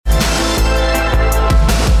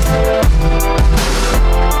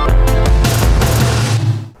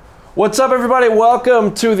What's up, everybody?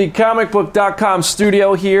 Welcome to the comicbook.com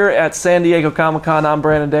studio here at San Diego Comic-Con. I'm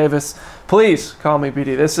Brandon Davis. Please call me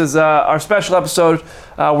BD. This is our special episode.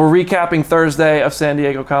 We're recapping Thursday of San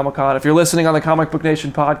Diego Comic-Con. If you're listening on the Comic Book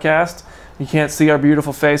Nation podcast, you can't see our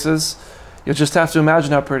beautiful faces. You'll just have to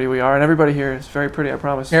imagine how pretty we are. And everybody here is very pretty, I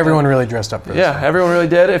promise. Everyone really dressed up for this. Yeah, everyone really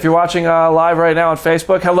did. If you're watching live right now on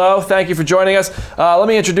Facebook, hello. Thank you for joining us. Let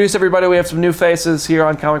me introduce everybody. We have some new faces here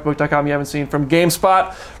on comicbook.com you haven't seen from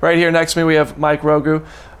GameSpot. Right here next to me, we have Mike Rogu.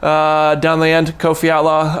 Down the end, Kofi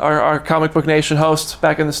Outlaw, our Comic Book Nation host,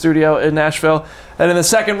 back in the studio in Nashville. And in the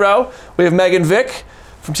second row, we have Megan Vick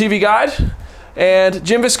from TV Guide. And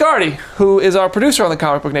Jim Viscardi, who is our producer on the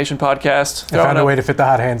Comic Book Nation podcast. I found a way to fit the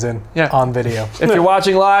hot hands in on video. If you're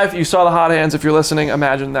watching live, you saw the hot hands. If you're listening,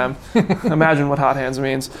 imagine them. Imagine what hot hands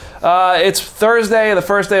means. It's Thursday. The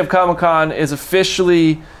first day of Comic-Con is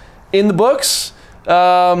officially in the books.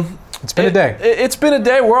 It's been a day. It's been a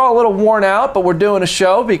day. We're all a little worn out, but we're doing a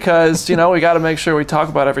show because, we got to make sure we talk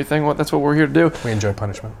about everything. That's what we're here to do. We enjoy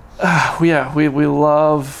punishment. We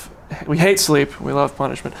hate sleep. We love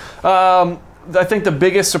punishment. I think the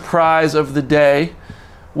biggest surprise of the day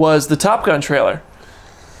was the Top Gun trailer.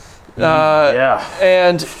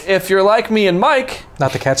 And if you're like me and Mike...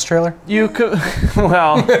 Not the Cats trailer? You could...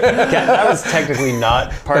 Well... that was technically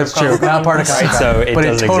not part of Comic-Con. That's true. Not part of Comic-Con. So it but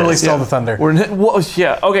it totally exist. stole the thunder.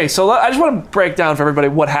 Okay, so I just want to break down for everybody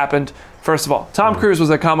what happened. First of all, Tom Cruise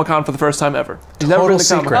was at Comic-Con for the first time ever. He's never been to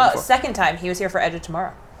Comic-Con before. Second time. He was here for Edge of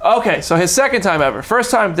Tomorrow. Okay, so his second time ever. First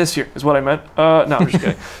time this year is what I meant. No, I'm just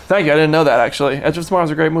kidding. Thank you. I didn't know that, actually. Edge of Tomorrow is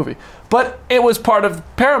a great movie. But it was part of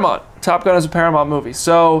Paramount. Top Gun is a Paramount movie.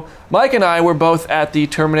 So Mike and I were both at the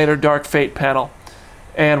Terminator Dark Fate panel.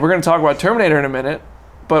 And we're going to talk about Terminator in a minute.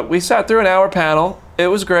 But we sat through an hour panel. It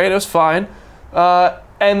was great. It was fine.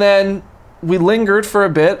 And then we lingered for a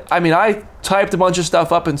bit. I mean, I typed a bunch of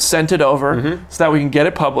stuff up and sent it over so that we can get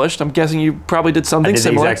it published. I'm guessing you probably did something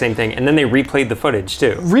similar. I did the exact same thing. And then they replayed the footage,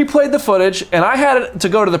 too. Replayed the footage, and I had it to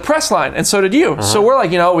go to the press line, and so did you. So we're like,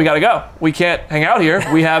 we got to go. We can't hang out here.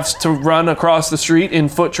 We have to run across the street in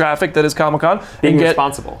foot traffic that is Comic-Con. Being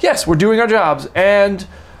responsible. Yes, we're doing our jobs. And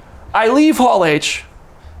I leave Hall H,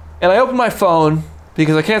 and I open my phone,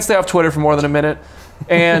 because I can't stay off Twitter for more than a minute,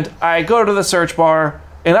 and I go to the search bar,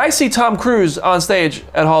 and I see Tom Cruise on stage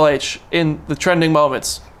at Hall H in the trending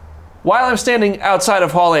moments while I'm standing outside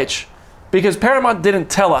of Hall H because Paramount didn't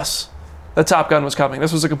tell us that Top Gun was coming.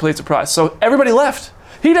 This was a complete surprise. So everybody left.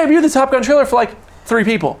 He debuted the Top Gun trailer for like 3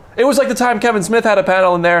 people. It was like the time Kevin Smith had a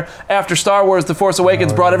panel in there after Star Wars The Force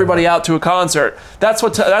Awakens brought everybody out to a concert. That's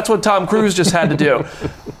what Tom Cruise just had to do.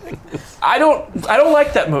 I don't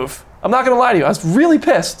like that move. I'm not going to lie to you. I was really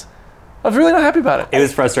pissed. I was really not happy about it. It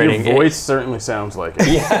was frustrating. Your voice certainly sounds like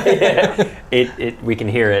it. Yeah. We can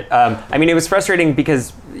hear it. It was frustrating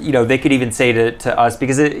because, they could even say to us,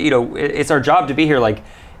 because, it's our job to be here, like,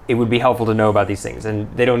 it would be helpful to know about these things.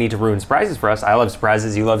 And they don't need to ruin surprises for us. I love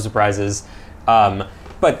surprises. You love surprises.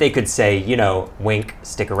 But they could say, wink,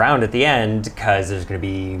 stick around at the end because there's going to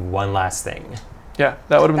be one last thing. Yeah,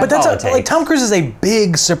 that would have been... But that's like Tom Cruise is a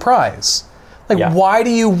big surprise. Like, why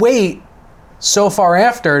do you wait so far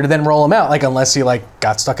after to then roll him out, unless he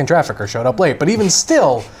got stuck in traffic or showed up late. But even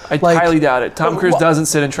still, I highly doubt it. Tom Cruise doesn't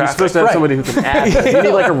sit in traffic. You're supposed to have somebody who can ad. You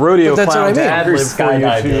need a rodeo clown to ad lib for you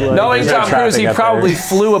to. Knowing Tom Cruise, he probably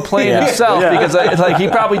flew a plane himself because he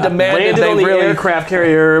probably demanded landed on the aircraft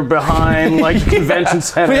carrier behind convention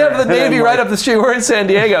center. We have the Navy right up the street. We're in San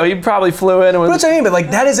Diego. He probably flew in. And that's what I mean.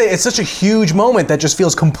 But that is it's such a huge moment that just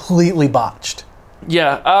feels completely botched.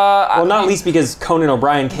 Yeah. Well, not least because Conan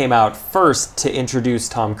O'Brien came out first to introduce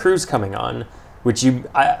Tom Cruise coming on, which you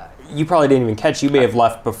probably didn't even catch. You may have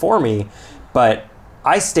left before me, but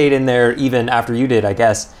I stayed in there even after you did, I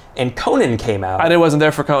guess. And Conan came out. I wasn't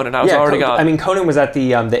there for Conan. I was already gone. Conan was at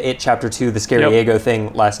the It Chapter 2, the Scariego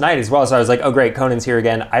thing last night as well. So I was like, oh great, Conan's here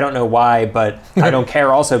again. I don't know why, but I don't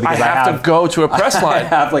care also because I have to go to a press line. I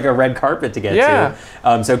have a red carpet to get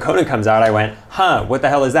to. So Conan comes out. I went, what the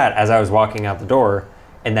hell is that? As I was walking out the door,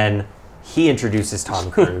 and then he introduces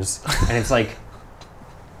Tom Cruise, and it's like,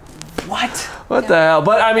 what? What the hell?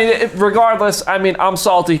 But regardless, I'm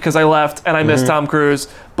salty because I left and I missed Tom Cruise.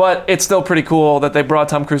 But it's still pretty cool that they brought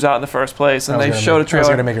Tom Cruise out in the first place, and they showed a trailer. I was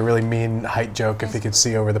going to make a really mean height joke if he could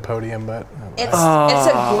see over the podium, but it's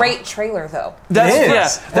a great trailer, though.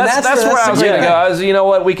 That's where I was going to go. You know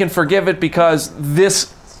what? We can forgive it because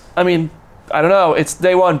this. I don't know. It's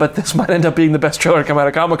day one, but this might end up being the best trailer to come out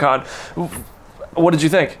of Comic-Con. What did you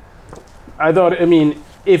think? I thought.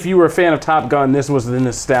 If you were a fan of Top Gun, this was the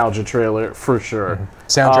nostalgia trailer for sure.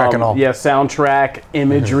 Soundtrack and all. Yeah, soundtrack,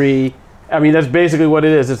 imagery. I mean, that's basically what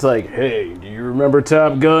it is. It's like, hey, do you remember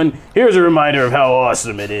Top Gun? Here's a reminder of how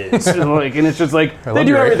awesome it is. Like, and it's just like, they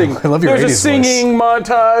do everything. I love your There's a 80s singing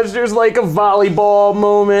montage. There's like a volleyball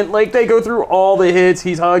moment. Like, they go through all the hits.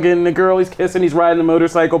 He's hugging the girl. He's kissing. He's riding a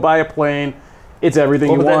motorcycle by a plane. It's everything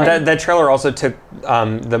you want. That trailer also took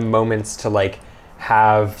the moments to like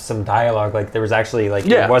have some dialogue. Like there was actually like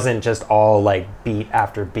it wasn't just all like beat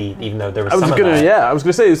after beat, even though there was some of that. I was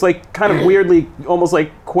gonna say it's like kind of weirdly almost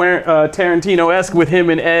like Tarantino-esque with him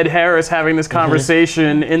and Ed Harris having this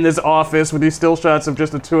conversation in this office with these still shots of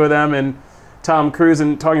just the two of them and Tom Cruise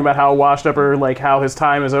and talking about how washed up or like how his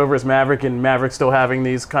time is over as Maverick and Maverick still having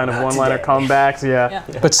these kind of one-liner comebacks.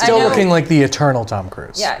 But still looking like the eternal Tom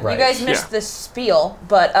Cruise. Yeah, Right. you guys missed the spiel,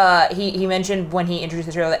 but he mentioned when he introduced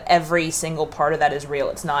the trailer that every single part of that is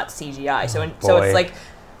real. It's not CGI. So it's like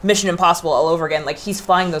Mission Impossible all over again. Like he's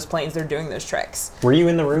flying those planes, they're doing those tricks. Were you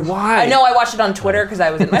in the room? Why? I know I watched it on Twitter because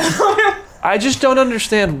I was in my room. I just don't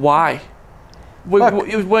understand why.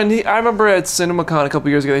 I remember at CinemaCon a couple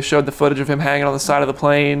years ago, they showed the footage of him hanging on the side of the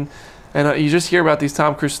plane, and you just hear about these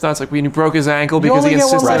Tom Cruise stunts, like when he broke his ankle You because only he get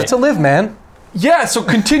one insisted. life to live, man. Yeah, so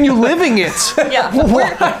continue living it. Yeah.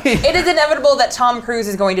 Why? It is inevitable that Tom Cruise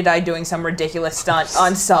is going to die doing some ridiculous stunt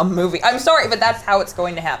on some movie. I'm sorry, but that's how it's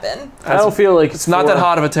going to happen. I don't feel like It's not that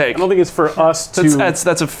hot of a take. I don't think it's for us to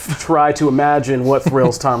That's a try to imagine what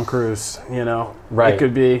thrills Tom Cruise. You know, Right. It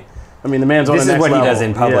could be. I mean, the man's on This the is next what level. he does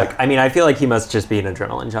in public. Yeah. I mean, I feel like he must just be an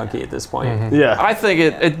adrenaline junkie at this point. Yeah. I think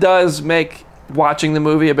it does make watching the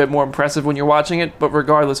movie a bit more impressive when you're watching it, but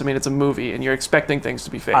regardless, I mean, it's a movie and you're expecting things to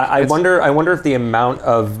be fake. I wonder if the amount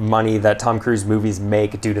of money that Tom Cruise movies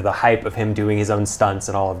make due to the hype of him doing his own stunts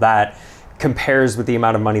and all of that compares with the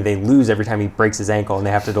amount of money they lose every time he breaks his ankle and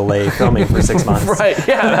they have to delay filming for 6 months. Right,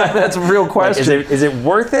 yeah, that's a real question. Like, is it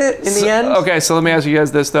worth it in the end? Okay, so let me ask you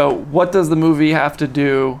guys this, though. What does the movie have to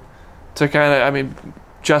do to kind of,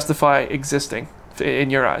 justify existing in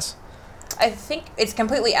your eyes? I think it's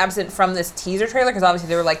completely absent from this teaser trailer because obviously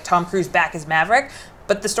they were like Tom Cruise back as Maverick,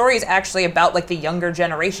 but the story is actually about like the younger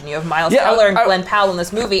generation. You have Miles Teller and Glenn Powell in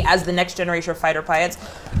this movie as the next generation of fighter pilots.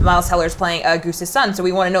 Miles Teller's playing Goose's son, so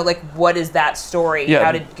we want to know like what is that story? Yeah,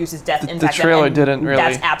 how did Goose's death impact the trailer them? And didn't really.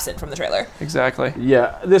 That's absent from the trailer. Exactly.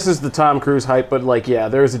 Yeah, this is the Tom Cruise hype, but like, yeah,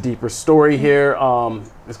 there's a deeper story here.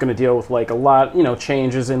 It's going to deal with like a lot,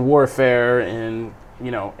 changes in warfare and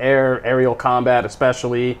aerial combat,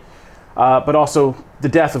 especially, but also the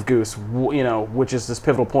death of Goose, which is this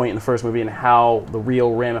pivotal point in the first movie, and how the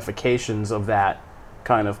real ramifications of that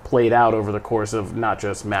kind of played out over the course of not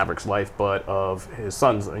just Maverick's life, but of his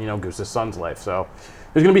son's, Goose's son's life. So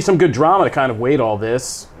there's going to be some good drama to kind of weight all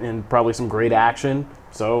this, and probably some great action.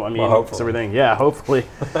 So, it's everything. Yeah, hopefully.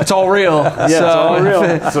 It's all real. It's all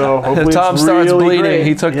real. So hopefully if Tom it's starts really bleeding, great.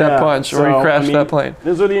 he took that punch, or he crashed that plane.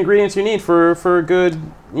 Those are the ingredients you need for a good,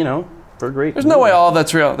 for a great There's no way all of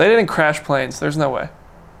that's real. They didn't crash planes. There's no way.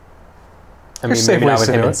 I mean, maybe not with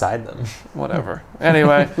him inside them. Whatever.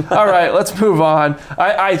 Anyway, all right, let's move on.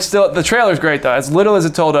 The trailer's great, though. As little as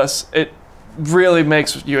it told us, it really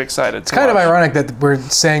makes you excited. It's kind of ironic that we're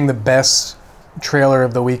saying the best trailer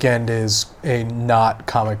of the weekend is a not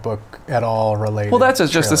comic book at all related. Well, that's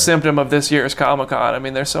just trailer. a symptom of this year's Comic-Con. I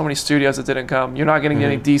mean, there's so many studios that didn't come. You're not getting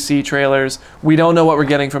any DC trailers. We don't know what we're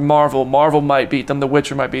getting from Marvel. Marvel might beat them. The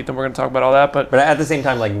Witcher might beat them. We're going to talk about all that. But at the same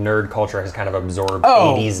time, like nerd culture has kind of absorbed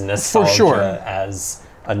 80s nostalgia for sure. as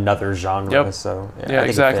another genre. Yep. So yeah, I think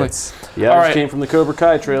exactly. it fits. Yeah, All this right. came from the Cobra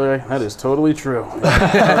Kai trailer. That is totally true.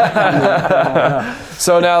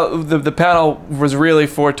 So now the panel was really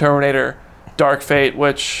for Terminator Dark Fate,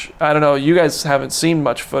 which, I don't know, you guys haven't seen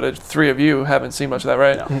much footage. 3 of you haven't seen much of that,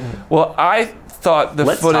 right? No. Well, I thought the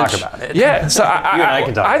Let's footage... talk about it. Yeah, so You and I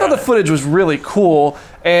can talk I thought about the it. footage was really cool,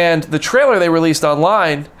 and the trailer they released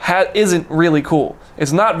online isn't really cool.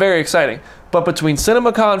 It's not very exciting. But between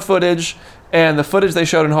CinemaCon footage and the footage they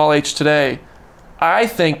showed in Hall H today, I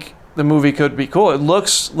think the movie could be cool. It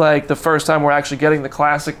looks like the first time we're actually getting the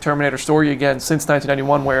classic Terminator story again since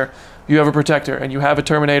 1991, where you have a Protector and you have a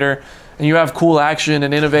Terminator and you have cool action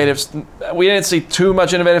and innovative. We didn't see too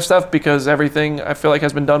much innovative stuff because everything I feel like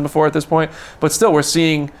has been done before at this point. But still, we're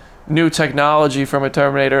seeing new technology from a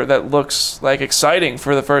Terminator that looks like exciting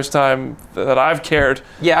for the first time that I've cared.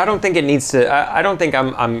 Yeah, I don't think it needs to. I don't think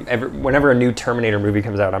whenever a new Terminator movie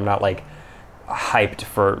comes out, I'm not like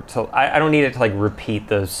hyped I don't need it to like repeat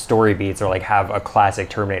the story beats or like have a classic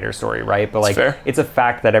Terminator story, right? But like it's a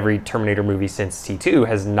fact that every Terminator movie since T2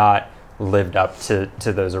 has not lived up to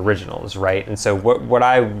those originals, right? And so what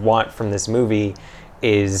I want from this movie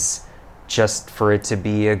is just for it to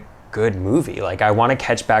be a good movie. Like I want to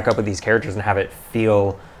catch back up with these characters and have it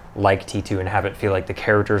feel like T2 and have it feel like the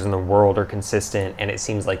characters in the world are consistent, and it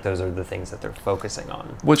seems like those are the things that they're focusing on.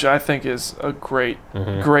 Which I think is a great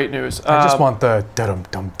news. I just want the da-dum,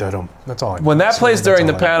 dum, da-dum. That's all I When that plays during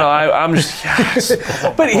the panel, I'm just, yes.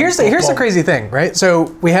 But here's the crazy thing, right? So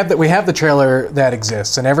we have the trailer that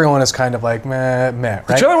exists, and everyone is kind of like, meh, right?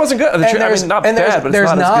 The trailer wasn't good. Not bad, but it's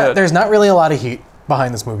not as good. There's not really a lot of heat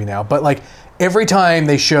behind this movie now, but like, every time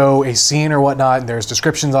they show a scene or whatnot, and there's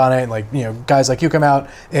descriptions on it, and like, you know, guys like you come out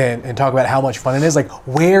and talk about how much fun it is, like,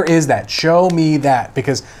 where is that? Show me that.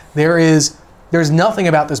 Because there's nothing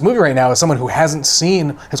about this movie right now, as someone who has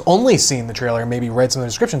only seen the trailer and maybe read some of the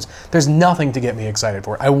descriptions, there's nothing to get me excited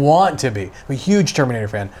for it. I want to be. I'm a huge Terminator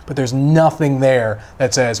fan, but there's nothing there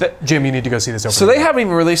that says, Jim, you need to go see this over. So they haven't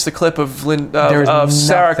even released the clip of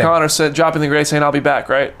Sarah Connor dropping the grenade saying, I'll be back,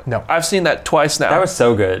 right? No. I've seen that twice now. That was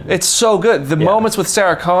so good. It's so good. The moments with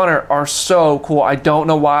Sarah Connor are so cool. I don't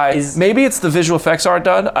know why. Maybe it's the visual effects aren't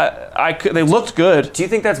done. They looked good. Do you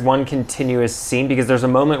think that's one continuous scene? Because there's a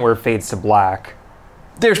moment where it fades to black.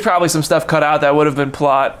 There's probably some stuff cut out that would have been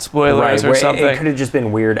plot spoilers or something. It could have just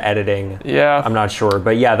been weird editing. Yeah. I'm not sure.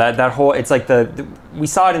 But yeah, that whole, it's like we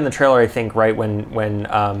saw it in the trailer, I think, right,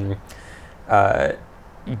 when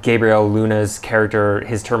Gabriel Luna's character,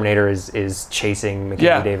 his Terminator is chasing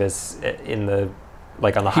Mackenzie Davis in the,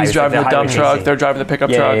 like, on the highway. He's driving the dump truck. They're driving the pickup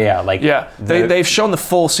truck. They've shown the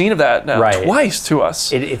full scene of that now twice to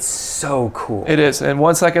us. It's so cool. It is. And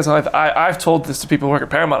once that gets on, I've told this to people who work at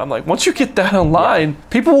Paramount. I'm like, once you get that online,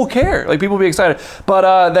 people will care. Like, people will be excited.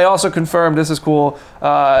 But they also confirmed, this is cool,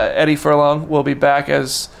 Eddie Furlong will be back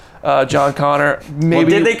as John Connor. Maybe. Well,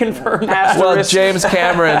 did they confirm that? Well, James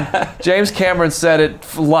Cameron said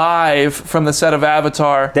it live from the set of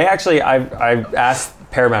Avatar. They actually, I asked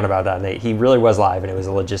Paramount about that, and he really was live, and it was a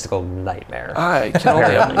logistical nightmare. I can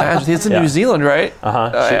only imagine. He's in New Zealand, right?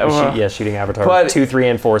 Shooting Avatar 2, 3,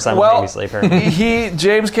 and 4 simultaneously. Apparently,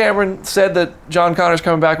 James Cameron said that John Connor's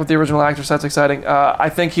coming back with the original actors. That's exciting. I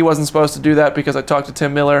think he wasn't supposed to do that because I talked to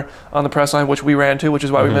Tim Miller on the press line, which we ran to, which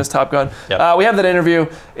is why we missed Top Gun. Yep. We have that interview.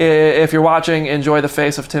 If you're watching, enjoy the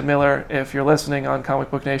face of Tim Miller. If you're listening on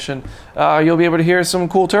Comic Book Nation, you'll be able to hear some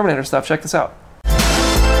cool Terminator stuff. Check this out.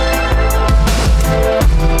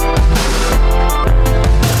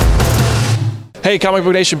 Hey, Comic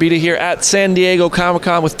Book Nation, Beta here at San Diego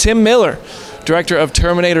Comic-Con with Tim Miller, director of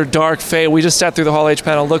Terminator Dark Fate. We just sat through the Hall H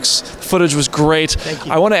panel. Footage was great. Thank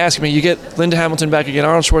you. I want to ask you, you get Linda Hamilton back again,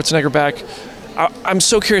 Arnold Schwarzenegger back. I'm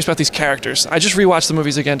so curious about these characters. I just rewatched the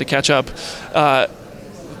movies again to catch up.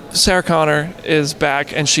 Sarah Connor is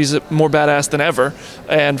back, and she's more badass than ever.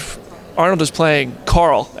 And Arnold is playing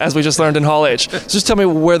Carl, as we just learned in Hall H. So just tell me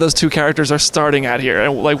where those two characters are starting at here,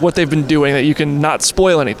 and like what they've been doing that you can not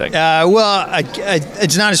spoil anything.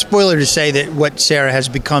 It's not a spoiler to say that what Sarah has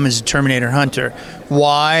become is a Terminator hunter.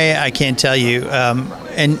 Why, I can't tell you.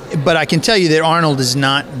 But I can tell you that Arnold is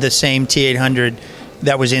not the same T-800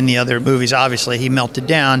 that was in the other movies. Obviously, he melted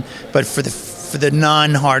down. But for the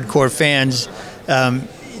non-hardcore fans,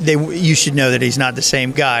 you should know that he's not the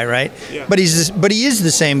same guy, right? Yeah. But he is the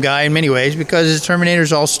same guy in many ways because his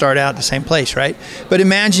Terminators all start out the same place, right? But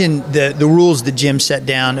imagine the rules that Jim set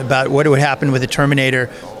down about what would happen with a Terminator,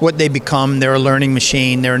 what they become. They're a learning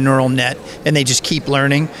machine, they're a neural net, and they just keep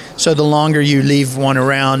learning. So the longer you leave one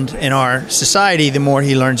around in our society, the more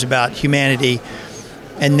he learns about humanity.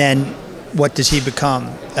 And then what does he become?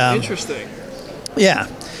 Interesting. Yeah.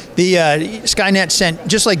 The Skynet sent,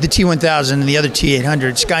 just like the T-1000 and the other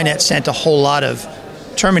T-800, Skynet sent a whole lot of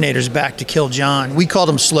Terminators back to kill John. We called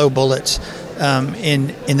them slow bullets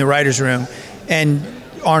in the writer's room, and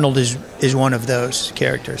Arnold is one of those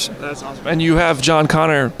characters. That's awesome. And you have John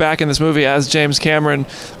Connor back in this movie, as James Cameron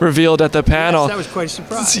revealed at the panel. Yes, that was quite a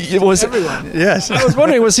surprise. Everyone. Yes. I was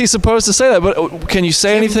wondering, was he supposed to say that? But can you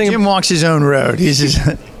say anything? Jim walks his own road. He's just...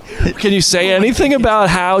 Can you say anything about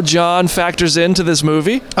how John factors into this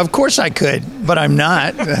movie? Of course I could, but I'm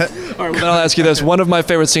not. All right, well, then I'll ask you this. One of my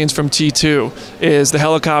favorite scenes from T2 is the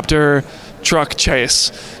helicopter truck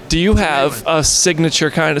chase. Do you have a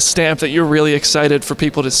signature kind of stamp that you're really excited for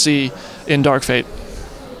people to see in Dark Fate?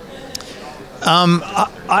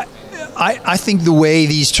 I think the way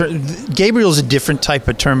Gabriel's a different type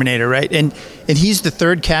of Terminator, right? And he's the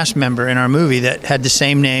third cast member in our movie that had the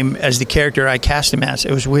same name as the character I cast him as.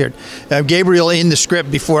 It was weird. Gabriel in the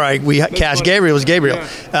script before we cast Gabriel was Gabriel.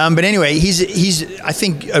 Yeah. But anyway, he's. I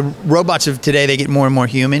think robots of today, they get more and more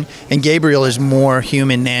human, and Gabriel is more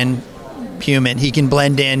human than human. He can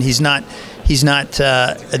blend in. He's not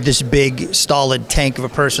this big, stolid tank of a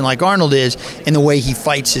person like Arnold is, and the way he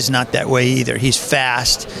fights is not that way either. He's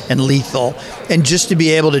fast and lethal, and just to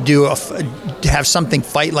be able to have something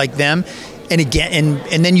fight like them, and again,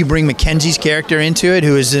 and then you bring Mackenzie's character into it,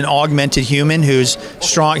 who is an augmented human who's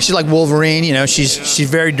strong. She's like Wolverine, you know. She's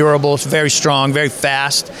very durable, very strong, very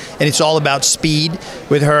fast, and it's all about speed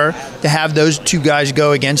with her. To have those two guys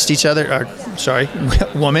go against each other,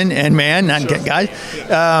 woman and man, not guys,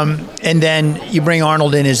 and then you bring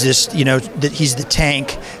Arnold in as this, you know, that he's the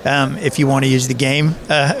tank, if you want to use the game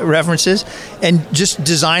references, and just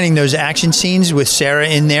designing those action scenes with Sarah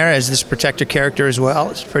in there as this protector character as well.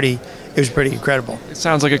 It was pretty incredible. It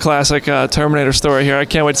sounds like a classic Terminator story here. I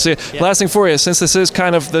can't wait to see it. Yeah. Last thing for you, since this is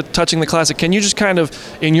kind of the touching the classic, can you just kind of,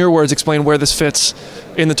 in your words, explain where this fits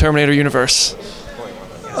in the Terminator universe?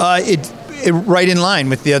 It right in line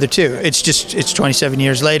with the other two. It's 27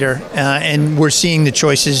 years later, and we're seeing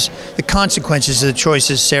the consequences of the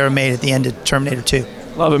choices Sarah made at the end of Terminator 2.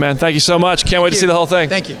 Love it, man. Thank you so much. Can't wait to see the whole thing.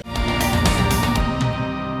 Thank you.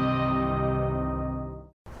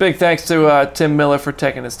 Big thanks to Tim Miller for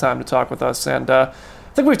taking his time to talk with us. And I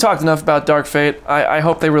think we've talked enough about Dark Fate. I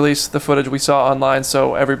hope they release the footage we saw online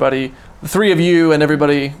so everybody, the three of you and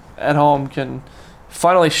everybody at home, can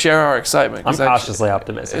finally share our excitement. I'm cautiously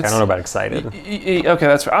optimistic. I don't know about excited. Okay,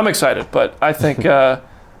 that's fair. I'm excited, but I think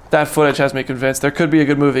that footage has me convinced there could be a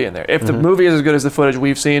good movie in there. If the movie is as good as the footage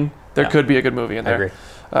we've seen, there could be a good movie in there.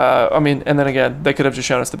 I agree. And then again, they could have just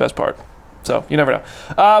shown us the best part. So you never know.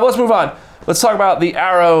 Let's move on. Let's talk about the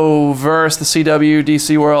Arrowverse, the CW,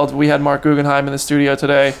 DC world. We had Mark Guggenheim in the studio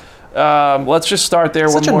today. Let's just start there.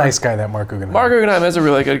 Such a nice guy, that Mark Guggenheim. Mark Guggenheim is a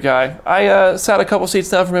really good guy. I sat a couple seats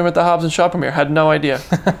down from him at the Hobbs and Shaw premiere. Had no idea.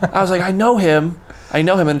 I was like, I know him, and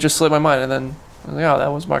it just slipped my mind. And then I was like, oh, that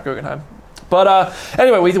was Mark Guggenheim. But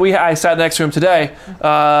anyway, I sat next to him today,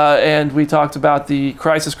 and we talked about the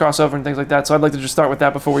Crisis crossover and things like that. So I'd like to just start with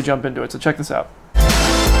that before we jump into it. So check this out.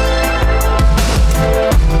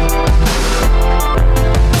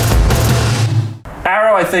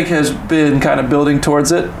 Arrow, I think, has been kind of building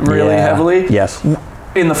towards it really heavily. Yes.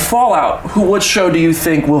 In the fallout, what show do you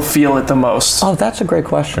think will feel it the most? Oh, that's a great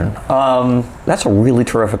question. That's a really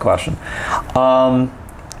terrific question. I'm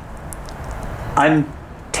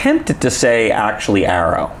tempted to say actually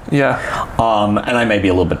Arrow. Yeah. And I may be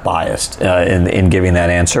a little bit biased in giving that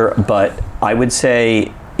answer, but I would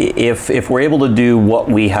say if we're able to do what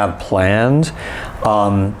we have planned,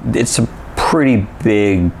 it's a pretty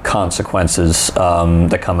big consequences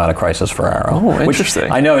that come out of Crisis for Arrow. Oh, interesting.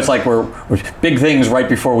 Which I know it's like we're big things right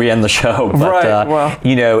before we end the show, but right, well.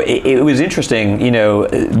 you know, it was interesting, you know,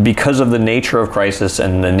 because of the nature of Crisis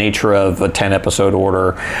and the nature of a 10-episode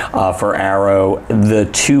order for Arrow, the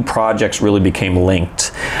two projects really became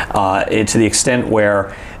linked to the extent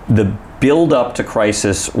where the build up to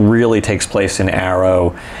Crisis really takes place in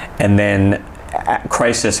Arrow, and then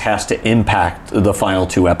Crisis has to impact the final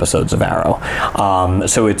two episodes of Arrow,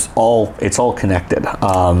 so it's all connected,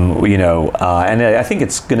 you know, and I think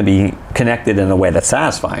it's going to be connected in a way that's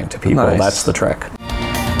satisfying to people. Nice. That's the trick.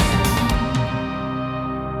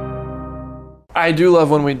 I do love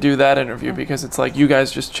when we do that interview because it's like you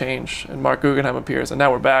guys just change and Mark Guggenheim appears and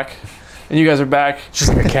now we're back and you guys are back.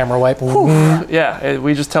 Just like a camera wipe. Yeah,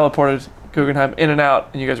 we just teleported Guggenheim in and out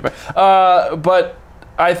and you guys are back. But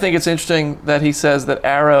I think it's interesting that he says that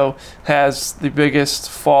Arrow has the biggest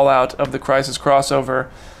fallout of the Crisis crossover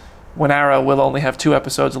when Arrow will only have 2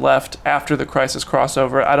 episodes left after the Crisis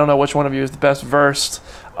crossover. I don't know which one of you is the best versed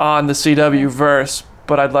on the CW verse,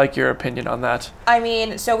 but I'd like your opinion on that. I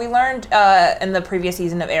mean, so we learned in the previous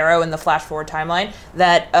season of Arrow in the flash forward timeline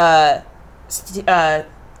that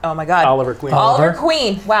oh my God, Oliver Queen. Oliver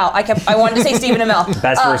Queen. Wow, I wanted to say Stephen Amell.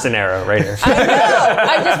 Best verse in Arrow right here.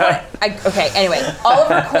 I know. Okay. Anyway,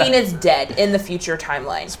 Oliver Queen is dead in the future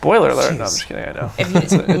timeline. Spoiler alert. No, I'm just kidding. I know.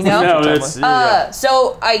 If you know? No, it's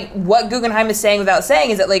So what Guggenheim is saying without saying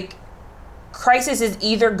is that like Crisis is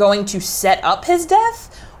either going to set up his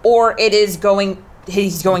death or he's going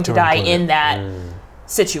to die in that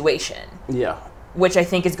situation. Yeah. Which I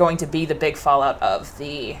think is going to be the big fallout of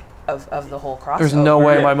the whole crossover. There's no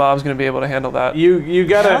way my mom's going to be able to handle that. You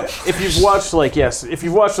gotta, if you've watched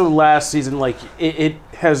the last season, like it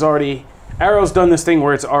has already, Arrow's done this thing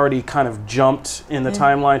where it's already kind of jumped in the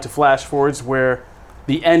timeline to flash forwards where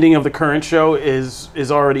the ending of the current show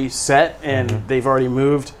is already set and they've already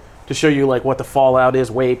moved to show you like what the fallout is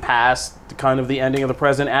way past kind of the ending of the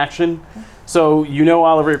present action. So you know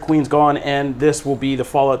Oliver Queen's gone and this will be the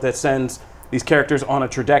fallout that sends these characters on a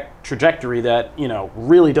trajectory that, you know,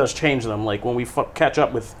 really does change them. Like when we catch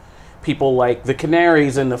up with people like the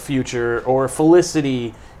Canaries in the future, or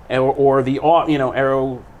Felicity, or the, you know,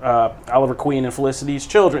 Arrow, Oliver Queen and Felicity's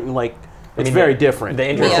children, like, it's very different. The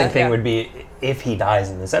interesting thing would be if he dies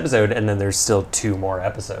in this episode and then there's still 2 more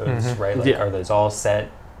episodes, right? Like, are those all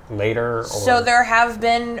set later? Or? So there have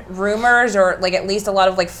been rumors, or like at least a lot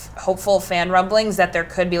of like hopeful fan rumblings, that there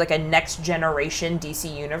could be like a next generation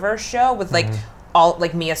DC Universe show with like all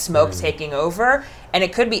like Mia Smoke taking over, and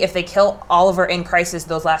it could be if they kill Oliver in Crisis,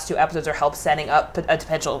 those last 2 episodes are help setting up a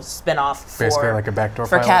potential spin-off for Basically like a backdoor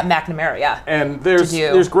for pilot. Cat McNamara. Yeah, And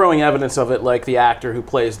there's growing evidence of it, like the actor who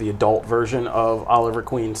plays the adult version of Oliver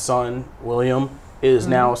Queen's son, William, is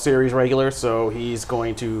now a series regular, so he's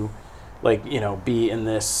going to, like, you know, be in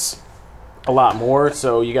this a lot more.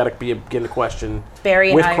 So you got to begin to question Barry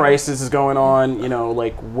and with Iris. Crisis is going on, you know,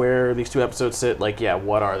 like where these 2 episodes sit. Like, yeah,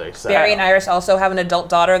 what are they? Barry and Iris also have an adult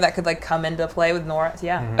daughter that could like come into play with Nora.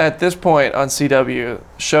 Yeah. At this point on CW,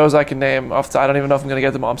 shows I can name off I don't even know if I'm going to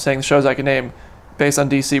get them all. I'm saying the shows I can name based on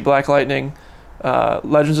DC: Black Lightning,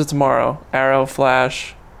 Legends of Tomorrow, Arrow,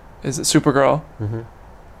 Flash, is it Supergirl?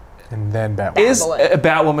 And then Batwoman. Is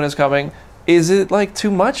Batwoman is coming. Is it like too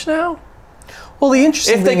much now? Well, the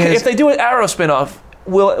interesting thing is, If they do an Arrow spinoff,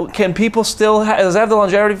 can people still does it have the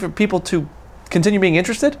longevity for people to continue being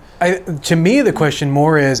interested? to me, the question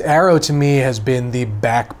more is, Arrow to me has been the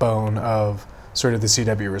backbone of sort of the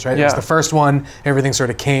CWers, right? It was Yeah. the first one. Everything sort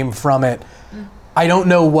of came from it. I don't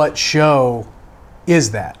know what show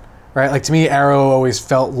is that, right? Like, to me, Arrow always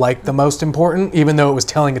felt like the most important, even though it was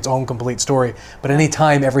telling its own complete story. But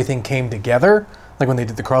anytime everything came together, like when they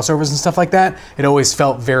did the crossovers and stuff like that, it always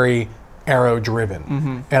felt very Arrow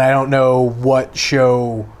driven. And I don't know what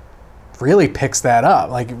show really picks that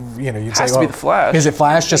up. Like, you know, you'd say, Has to be The Flash. Is it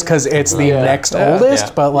Flash just because it's the Yeah. next Yeah. oldest?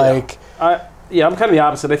 Yeah. But like, Yeah, I'm kind of the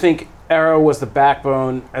opposite. I think Arrow was the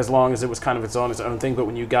backbone as long as it was kind of its own thing. But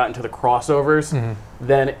when you got into the crossovers,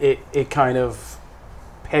 then it kind of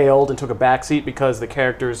paled and took a backseat because the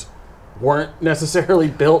characters weren't necessarily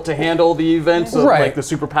built to handle the events of Right. like the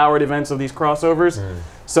superpowered events of these crossovers.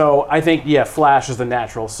 So I think, yeah, Flash is the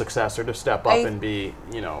natural successor to step up and be,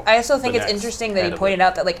 you know. I also think the it's next interesting that he head of pointed it.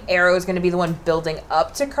 out that like Arrow is going to be the one building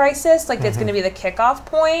up to Crisis, like that's going to be the kickoff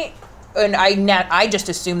point. And I just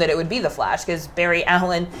assumed that it would be the Flash because Barry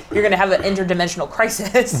Allen, you're going to have an interdimensional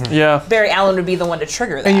crisis. Yeah. Barry Allen would be the one to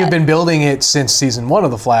trigger that. and you've been building it since season 1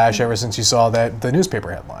 of The Flash, ever since you saw the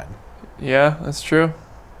newspaper headline. Yeah, that's true.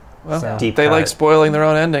 Well, Deep they cut. like spoiling their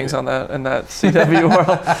own endings on that in that CW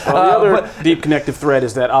world. Well, the other deep connective thread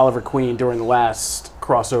is that Oliver Queen, during the last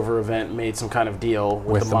crossover event, made some kind of deal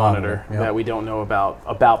with the Monitor yeah. that we don't know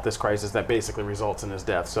about this crisis that basically results in his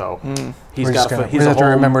death. So he's We're just got gonna- he's we a have to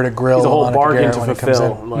whole, remember to grill he's a whole Monica bargain Garrett to when he comes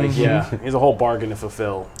fulfill. in. Like, yeah, he's a whole bargain to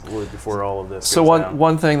fulfill before all of this. So goes down.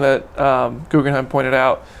 one thing that Guggenheim pointed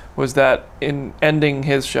out was that in ending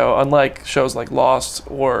his show, unlike shows like Lost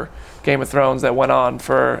or Game of Thrones that went on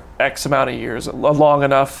for X amount of years, long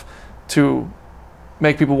enough to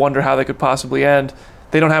make people wonder how they could possibly end,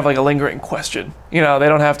 they don't have like a lingering question. You know, they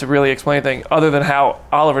don't have to really explain anything other than how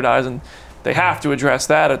Oliver dies, and they have to address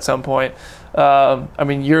that at some point. I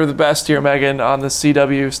mean, you're the best here, Megan, on the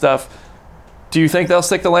CW stuff. Do you think they'll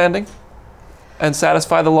stick the landing and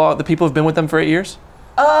satisfy the people who've been with them for 8 years?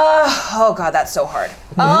 Oh god, that's so hard.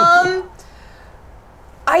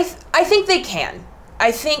 I think they can.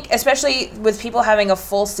 I think, especially with people having a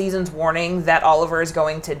full season's warning that Oliver is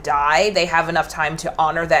going to die, they have enough time to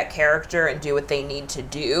honor that character and do what they need to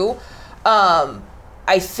do.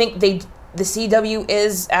 I think the CW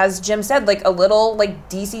is, as Jim said, like a little like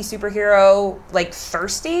DC superhero like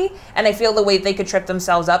thirsty, and I feel the way they could trip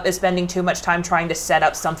themselves up is spending too much time trying to set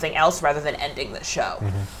up something else rather than ending the show.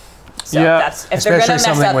 So Yeah. that's if they're gonna Especially mess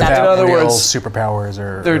something up, without that's In other real words, superpowers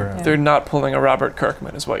or They're not pulling a Robert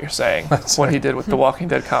Kirkman, is what you're saying. What he did with the Walking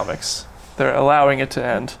Dead comics. They're allowing it to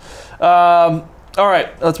end. All right,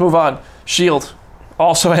 let's move on. S.H.I.E.L.D.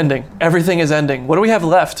 also ending. Everything is ending. What do we have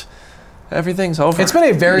left? Everything's over. It's been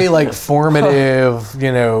a very like formative,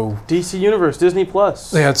 you know. DC Universe, Disney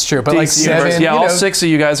Plus. Yeah, it's true. But like DC Universe. seven, Yeah, you all know, 6 of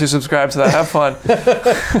you guys who subscribe to that, have fun.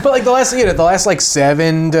 But like the last like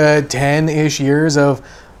 7 to 10-ish years of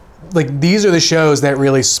like these are the shows that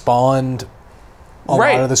really spawned a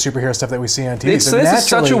Right. lot of the superhero stuff that we see on TV. This So is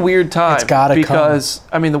such a naturally, weird time it's gotta because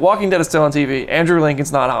I mean, The Walking Dead is still on TV. Andrew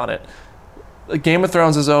Lincoln's not on it. Game of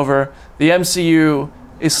Thrones is over. The MCU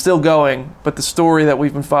is still going, but the story that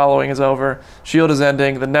we've been following is over. S.H.I.E.L.D. is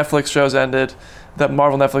ending. The Netflix show's ended. The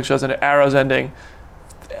Marvel Netflix show's ended. Arrow's ending.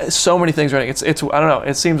 So many things are ending. It's I don't know.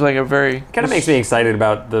 It seems like a very Kind of makes me excited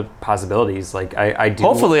about the possibilities. Like I do.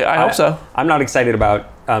 Hopefully, I hope so. I'm not excited about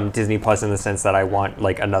Disney Plus in the sense that I want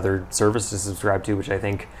like another service to subscribe to, which I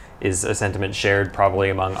think is a sentiment shared probably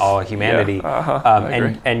among all humanity. Yeah, I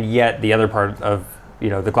agree. And yet the other part of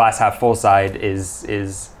the glass half full side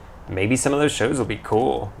is maybe some of those shows will be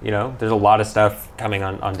cool. There's a lot of stuff coming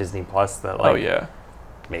on Disney Plus that like oh yeah.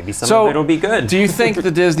 maybe some of it'll be good. Do you think the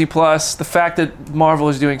Disney Plus, the fact that Marvel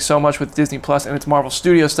is doing so much with Disney Plus and it's Marvel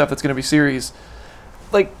Studio stuff that's going to be series,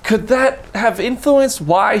 like, could that have influenced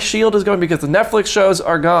why S.H.I.E.L.D. is going? Because the Netflix shows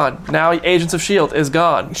are gone. Now Agents of S.H.I.E.L.D. is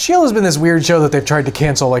gone. S.H.I.E.L.D. has been this weird show that they've tried to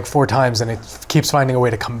cancel like 4 times, and it keeps finding a way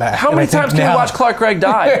to come back. How many times can you watch Clark Gregg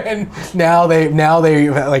die? And now they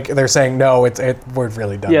like they're saying no, we're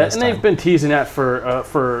really done. Yeah, this and time. they've been teasing that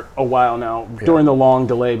for a while now. Yeah. During the long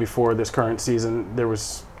delay before this current season, there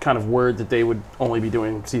was kind of word that they would only be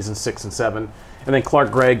doing seasons 6 and 7. And then Clark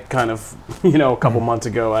Gregg kind of, a couple months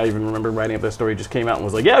ago, I even remember writing up that story, just came out and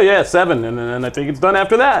was like, yeah, 7, and then I think it's done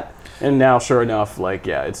after that. And now, sure enough,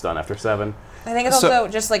 it's done after 7. I think it's also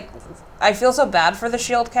just like, I feel so bad for the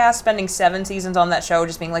S.H.I.E.L.D. cast spending 7 seasons on that show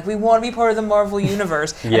just being like, we want to be part of the Marvel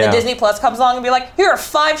Universe. And then Disney Plus comes along and be like, here are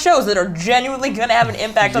 5 shows that are genuinely going to have an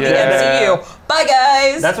impact on the MCU. Bye,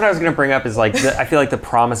 guys! That's what I was going to bring up is like, I feel like the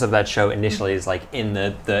promise of that show initially is like in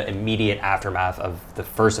the immediate aftermath of the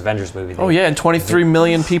first Avengers movie. And 23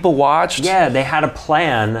 million people watched. Yeah, they had a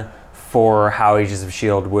plan for how Agents of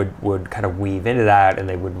S.H.I.E.L.D. would kind of weave into that, and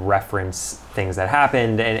they would reference things that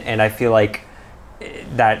happened, and I feel like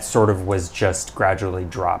that sort of was just gradually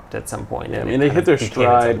dropped at some point. I mean, they hit their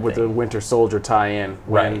stride with the Winter Soldier tie-in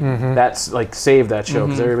when that's like saved that show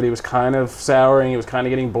because everybody was kind of souring, it was kind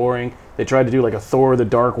of getting boring. They tried to do like a Thor: The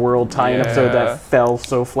Dark World tie-in episode that fell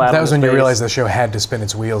so flat. That was when you realized the show had to spin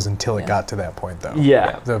its wheels until it got to that point, though.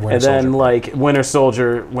 Yeah, and then like Winter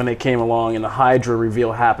Soldier, when they came along and the Hydra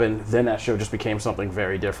reveal happened, then that show just became something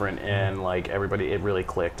very different, and like everybody, it really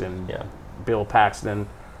clicked. And Bill Paxton,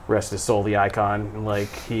 rest his soul, the icon,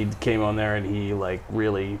 like he came on there and he like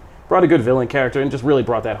really brought a good villain character and just really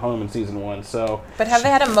brought that home in season 1. So, but have they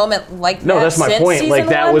had a moment like that? No, that's my point. Like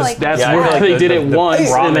that was that's where they did it once,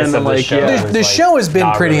 and then like the show has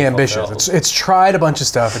been pretty ambitious. It's tried a bunch of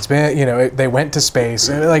stuff. It's been they went to space,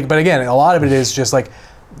 but again, a lot of it is just like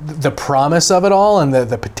the promise of it all and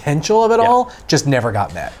the potential of it all just never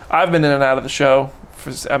got met. I've been in and out of the show.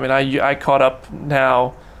 I caught up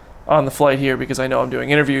now on the flight here because I know I'm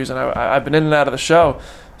doing interviews and I've been in and out of the show.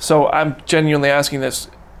 So I'm genuinely asking this.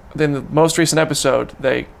 In the most recent episode,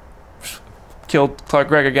 they killed Clark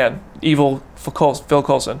Gregg again. Evil Phil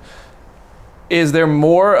Coulson. Is there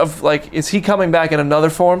more of, like, is he coming back in another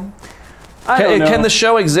form? I don't know. Can the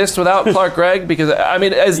show exist without Clark Gregg? Because, I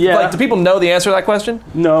mean, do people know the answer to that question?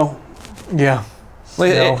 No. Yeah.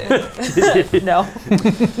 No. No.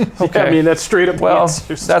 Okay. I mean, that's straight up. Well,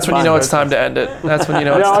 that's when you know it's time to end it. That's when you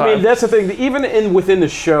know it's time. I mean, that's the thing. Even within the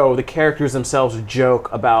show, the characters themselves joke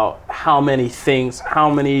about how many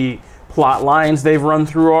plot lines they've run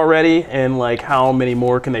through already, and like how many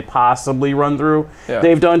more can they possibly run through. Yeah.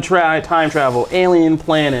 They've done time travel, alien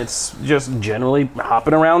planets, just generally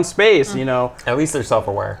hopping around space. At least they're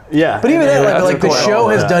self-aware. Yeah, but even that, like the show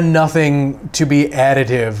has done nothing to be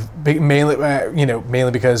additive,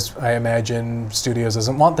 mainly because I imagine studios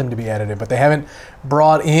doesn't want them to be additive, but they haven't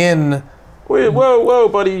brought in. Whoa,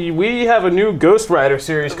 buddy! We have a new Ghost Rider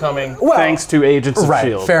series coming, thanks to Agents of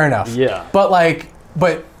S.H.I.E.L.D. Right, fair enough. Yeah,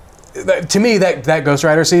 but. To me, that Ghost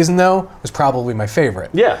Rider season though was probably my favorite.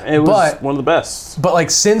 Yeah, it was one of the best. But like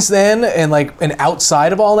since then, and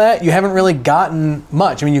outside of all that, you haven't really gotten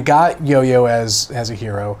much. I mean, you got Yo-Yo as a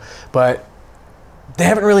hero, but they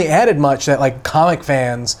haven't really added much that like comic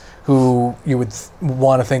fans who you would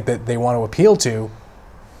want to think that they want to appeal to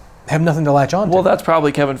have nothing to latch on to. Well, that's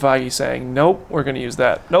probably Kevin Feige saying, "Nope, we're going to use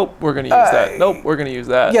that. Nope, we're going to use that. Nope, we're going to use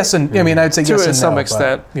that." Yes, and I mean, I'd say yes to and some no,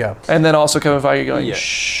 extent. Yeah, and then also Kevin Feige going,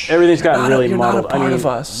 "Shh, everything's gotten really you're muddled." Not a part of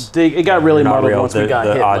us. It got really muddled once we got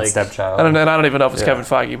the hit. Odd stepchild. And I don't even know if it's Kevin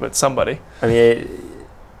Feige, but somebody. I mean,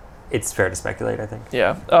 it's fair to speculate, I think.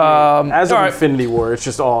 Yeah. As of Infinity War, it's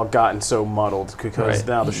just all gotten so muddled because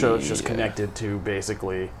now the show is just connected to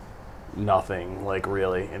basically nothing, like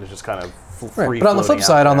really, and it's just kind of free. But on the flip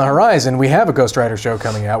side, on the horizon, we have a Ghost Rider show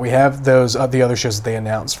coming out. We have those the other shows that they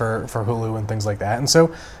announced for Hulu and things like that. And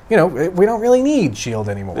so, we don't really need S.H.I.E.L.D.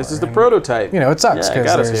 anymore. This is the prototype. It sucks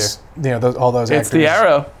because there's all those it's actors. the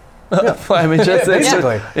Arrow. Yeah. I mean, just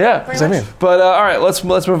basically. Yeah. That's what I mean. But all right, let's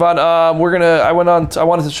move on. I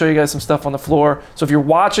wanted to show you guys some stuff on the floor. So if you're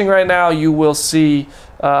watching right now, you will see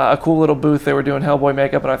a cool little booth. They were doing Hellboy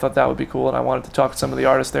makeup, and I thought that would be cool. And I wanted to talk to some of the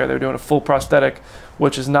artists there. They were doing a full prosthetic,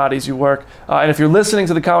 which is not easy work. And if you're listening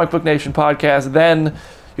to the Comic Book Nation podcast, then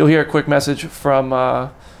you'll hear a quick message from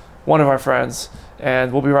one of our friends,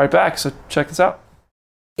 and we'll be right back. So check this out.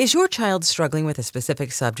 Is your child struggling with a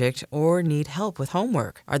specific subject or need help with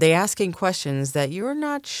homework? Are they asking questions that you're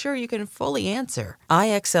not sure you can fully answer?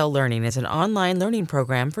 IXL Learning is an online learning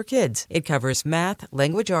program for kids. It covers math,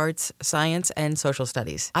 language arts, science, and social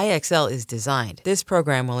studies. IXL is designed. This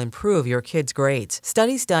program will improve your kids' grades.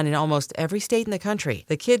 Studies done in almost every state in the country.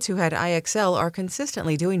 The kids who had IXL are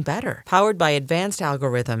consistently doing better. Powered by advanced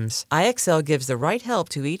algorithms, IXL gives the right help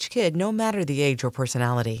to each kid no matter the age or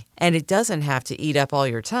personality. And it doesn't have to eat up all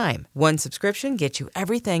your time. One subscription gets you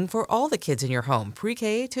everything for all the kids in your home,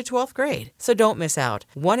 pre-K to 12th grade. So don't miss out.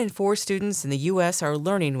 1 in 4 students in the U.S. are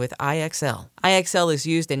learning with IXL. IXL is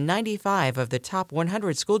used in 95 of the top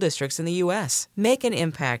 100 school districts in the U.S. Make an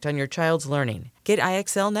impact on your child's learning. Get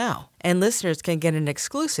IXL now. And listeners can get an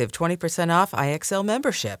exclusive 20% off IXL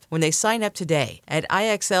membership when they sign up today at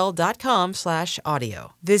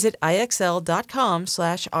IXL.com/audio. Visit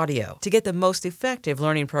IXL.com/audio to get the most effective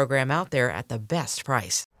learning program out there at the best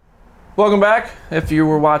price. Welcome back. If you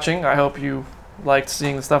were watching, I hope you liked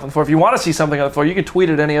seeing the stuff on the floor. If you want to see something on the floor, you can tweet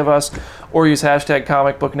at any of us or use hashtag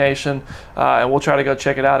 #ComicBookNation, and we'll try to go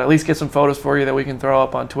check it out. At least get some photos for you that we can throw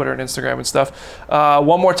up on Twitter and Instagram and stuff.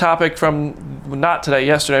 One more topic from, not today,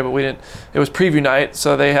 yesterday, but we didn't. It was preview night,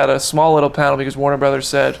 so they had a small little panel because Warner Brothers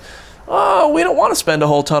said, "Oh, we don't want to spend a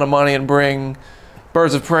whole ton of money and bring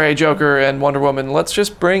Birds of Prey, Joker, and Wonder Woman. Let's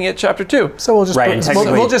just bring it Chapter 2. So we'll just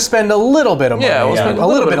we'll just spend a little bit of money. Yeah, we'll spend a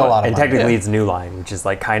lot of money. And technically it's New Line, which is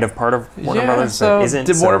like kind of part of Warner Brothers, so but isn't.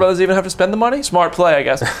 Did Warner Brothers even have to spend the money? Smart play, I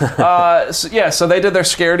guess. So they did their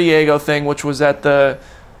Scare Diego thing, which was at the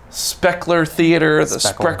Speckler Theater, the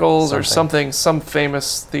Spreckles or something, some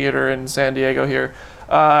famous theater in San Diego here.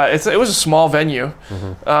 It was a small venue,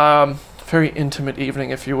 very intimate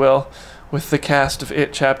evening, if you will, with the cast of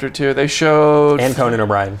It Chapter 2. They showed... And Conan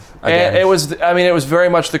O'Brien. Again. And it was very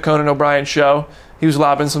much the Conan O'Brien show. He was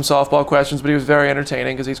lobbing some softball questions, but he was very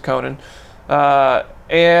entertaining because he's Conan.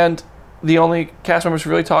 And the only cast members who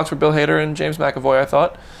really talked were Bill Hader and James McAvoy, I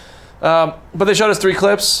thought. But they showed us 3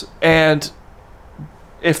 clips, and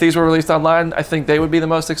if these were released online, I think they would be the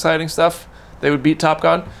most exciting stuff. They would beat Top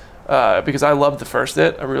Gun, because I loved the first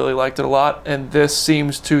It. I really liked it a lot, and this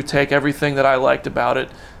seems to take everything that I liked about it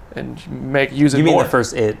and use it more. You mean the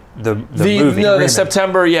first It, the movie? No, the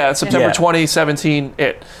September 2017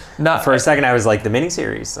 It. Not for a second, I was like, the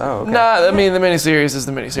miniseries. Oh, okay. Nah, I mean, the miniseries is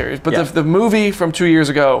the miniseries. But the movie from 2 years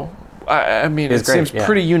ago, I mean, it seems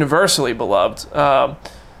pretty universally beloved. And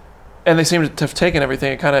they seem to have taken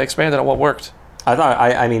everything and kind of expanded on what worked.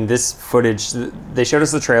 I mean, this footage, they showed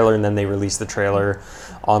us the trailer and then they released the trailer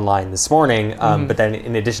online this morning. But then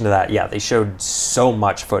in addition to that, they showed so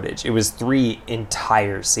much footage. It was 3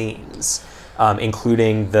 entire scenes,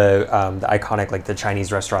 including the iconic, like the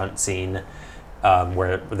Chinese restaurant scene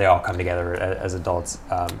where they all come together as adults.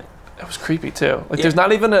 It was creepy too. Like there's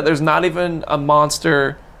not even a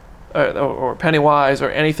monster or Pennywise or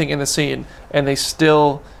anything in the scene, and they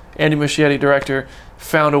still, Andy Muschietti, director,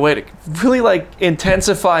 found a way to really like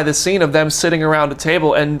intensify the scene of them sitting around a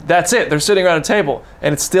table, and that's it. They're sitting around a table,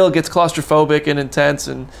 and it still gets claustrophobic and intense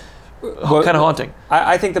and kind of haunting.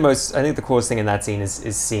 I think the coolest thing in that scene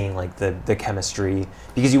is seeing like the chemistry,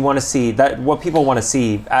 because you want to see that what people want to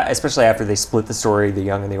see, especially after they split the story, the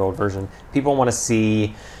young and the old version. People want to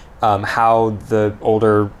see how the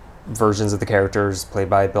older versions of the characters played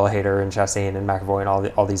by Bill Hader and Chastain and McAvoy and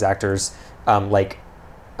all these actors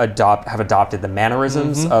have adopted the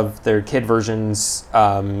mannerisms of their kid versions,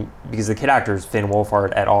 because the kid actors, Finn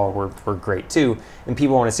Wolfhard et al. were great too, and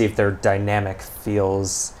people want to see if their dynamic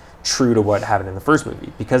feels true to what happened in the first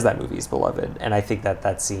movie, because that movie is beloved, and I think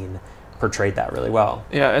that scene portrayed that really well.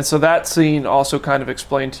 Yeah, and so that scene also kind of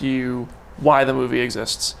explained to you why the movie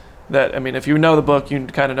exists. That, I mean, if you know the book, you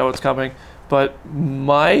kind of know what's coming. But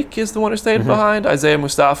Mike is the one who stayed behind, Isaiah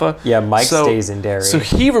Mustafa. Yeah, Mike stays in Derry. So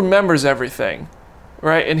he remembers everything,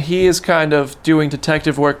 right? And he is kind of doing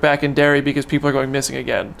detective work back in Derry because people are going missing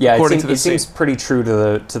again. Yeah, it seems pretty true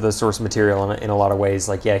to the source material in a lot of ways.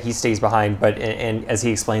 Like, yeah, he stays behind, but and as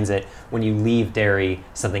he explains it, when you leave Derry,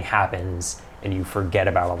 something happens and you forget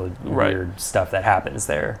about all the weird stuff that happens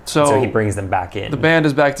there. So he brings them back in. The band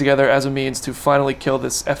is back together as a means to finally kill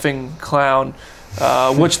this effing clown,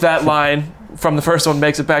 which that line from the first one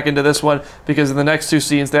makes it back into this one, because in the next 2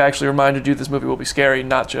 scenes they actually reminded you this movie will be scary,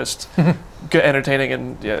 not just entertaining.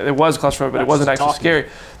 And it was claustrophobic, but it wasn't actually scary.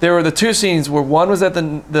 There were the 2 scenes where one was at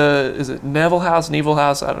the is it Neville House, Neville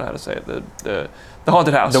House? I don't know how to say it. The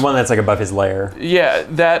haunted house. The one that's like above his lair. Yeah,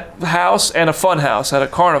 that house and a fun house at a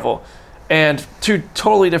carnival. And 2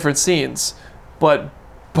 totally different scenes, but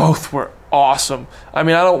both were awesome. I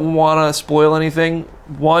mean, I don't want to spoil anything.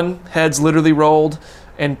 One, heads literally rolled,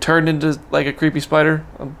 and turned into like a creepy spider,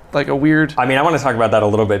 like a weird. I mean, I want to talk about that a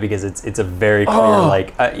little bit because it's a very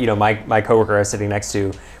clear my coworker I was sitting next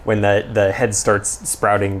to, when the head starts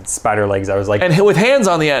sprouting spider legs, I was like, and with hands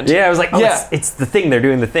on the end. Yeah, I was like, it's the Thing. They're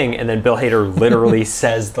doing the Thing, and then Bill Hader literally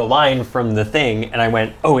says the line from the Thing, and I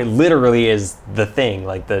went, oh, it literally is the Thing,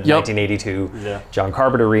 like the 1982 John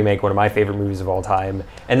Carpenter remake, one of my favorite movies of all time.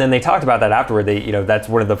 And then they talked about that afterward. That's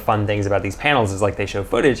one of the fun things about these panels is like they show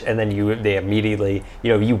footage, and then they immediately,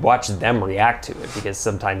 you watch them react to it because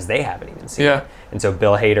sometimes they haven't even seen it. And so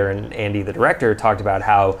Bill Hader and Andy, the director, talked about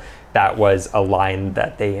how that was a line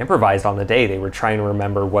that they improvised on the day. They were trying to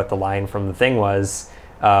remember what the line from the Thing was.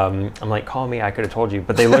 I'm like, call me, I could have told you.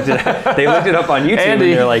 But they looked it up on YouTube,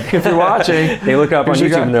 Andy, and they're like, if you're watching, they look up on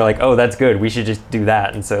YouTube and they're like, oh, that's good. We should just do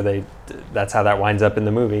that. And so that's how that winds up in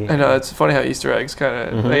the movie. I know, it's funny how Easter eggs kind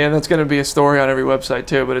of, and that's going to be a story on every website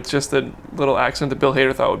too, but it's just a little accent that Bill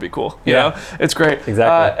Hader thought would be cool. You know? It's great.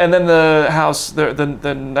 Exactly. And then the house, the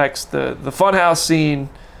funhouse scene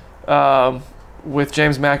with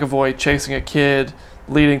James McAvoy chasing a kid,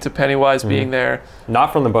 leading to Pennywise being there.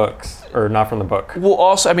 Not from the books, or not from the book. Well,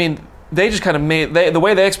 also, I mean, they just kind of made, the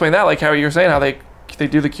way they explain that, like how you were saying, how they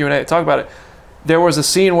do the Q&A, they talk about it. There was a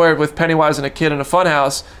scene where with Pennywise and a kid in a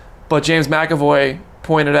funhouse, but James McAvoy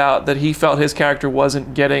pointed out that he felt his character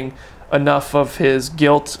wasn't getting enough of his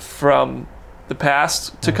guilt from the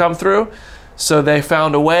past to come through. So they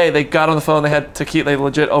found a way. They got on the phone. They had tequila. They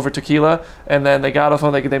legit over tequila, and then they got on the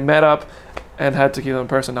phone. They met up and had tequila in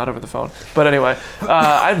person, not over the phone. But anyway,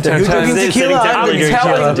 I'm telling this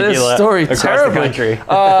story terribly.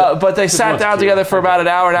 But they sat down together for about an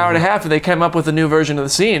hour and a half, and they came up with a new version of the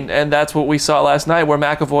scene, and that's what we saw last night, where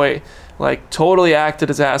McAvoy like totally acted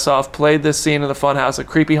his ass off, played this scene in the funhouse, a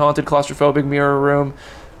creepy, haunted, claustrophobic mirror room.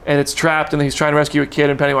 And it's trapped, and he's trying to rescue a kid,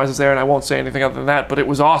 and Pennywise is there, and I won't say anything other than that, but it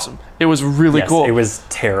was awesome. It was really cool. It was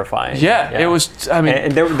terrifying. Yeah, it was, I mean...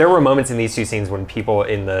 And there were moments in these two scenes when people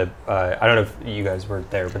in the, I don't know if you guys were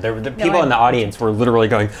there, but there were the people in the audience were literally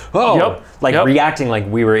going, reacting like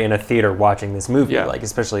we were in a theater watching this movie. Yeah. Like,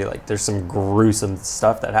 especially, like, there's some gruesome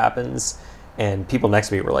stuff that happens, and people next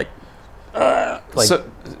to me were like, that's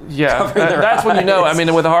when you know. I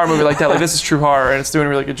mean, with a horror movie like that, like this is true horror, and it's doing a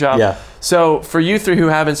really good job. Yeah. So for you three who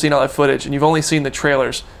haven't seen all that footage and you've only seen the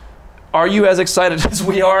trailers, are you as excited as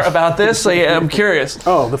we are about this? I'm curious.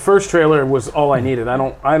 Oh, the first trailer was all I needed. I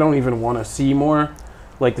don't even want to see more.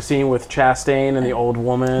 Like the scene with Chastain and the old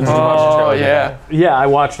woman. Oh yeah. Yeah, I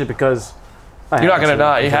watched it because you're not gonna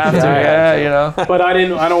die. You have to. Yeah, you know. But I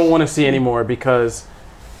don't want to see any more because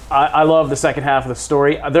I love the second half of the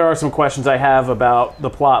story. There are some questions I have about the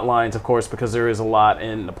plot lines, of course, because there is a lot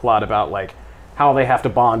in the plot about like how they have to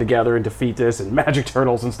bond together and defeat this and magic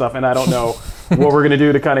turtles and stuff, and I don't know what we're going to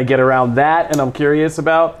do to kind of get around that, and I'm curious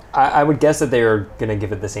about. I would guess that they're going to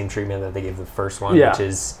give it the same treatment that they gave the first one, which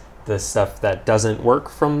is the stuff that doesn't work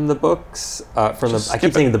from the books. I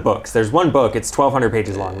keep saying the books. There's one book. It's 1,200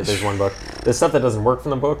 pages long, but there's one book. The stuff that doesn't work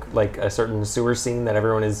from the book, like a certain sewer scene that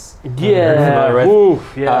everyone is familiar with.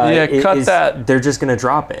 Oof, cut that. They're just going to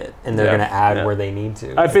drop it, and they're going to add where they need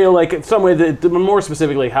to. I feel like in some way, more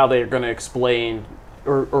specifically, how they're going to explain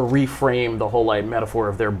or reframe the whole like metaphor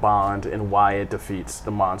of their bond and why it defeats the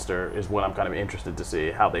monster is what I'm kind of interested to see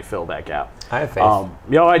how they fill that gap. I have faith.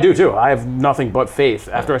 I do too. I have nothing but faith.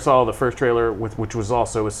 After I saw the first trailer, which was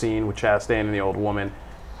also a scene with Chastain and the old woman,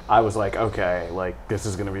 I was like, okay, like this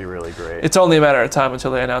is going to be really great. It's only a matter of time until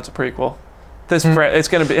they announce a prequel. It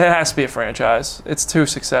has to be a franchise. It's too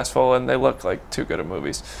successful, and they look like too good at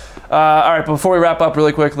movies. All right, before we wrap up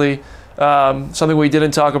really quickly. Something we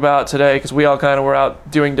didn't talk about today because we all kind of were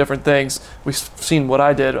out doing different things. We've seen what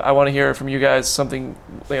I did. I want to hear from you guys something,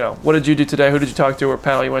 what did you do today? Who did you talk to or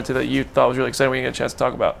panel you went to that you thought was really exciting we didn't get a chance to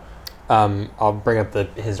talk about? I'll bring up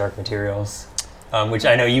His Dark Materials, which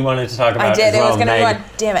I know you wanted to talk about. I did. As well, it was going to Meg. run.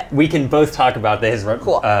 Damn it. We can both talk about the His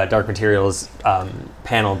Dark Materials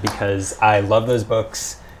panel because I love those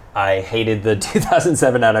books. I hated the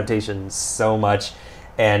 2007 adaptation so much,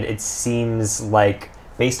 and it seems like,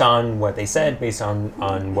 based on what they said, based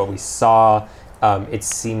on what we saw, it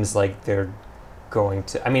seems like they're going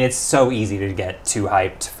to... I mean, it's so easy to get too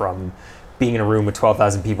hyped from being in a room with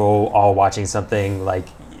 12,000 people all watching something. Like,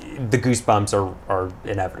 the goosebumps are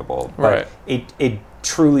inevitable. But it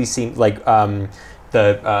truly seemed like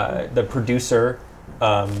the producer,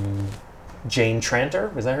 Jane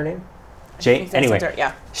Tranter, was that her name? Anyway,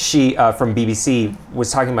 she from BBC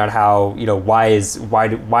was talking about how why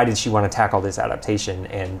did she want to tackle this adaptation,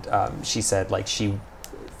 and she said like she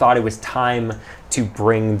thought it was time to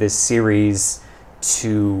bring this series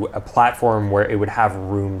to a platform where it would have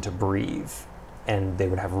room to breathe, and they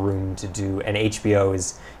would have room to do. And HBO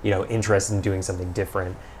is, interested in doing something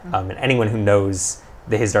different. And anyone who knows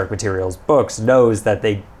the His Dark Materials books knows that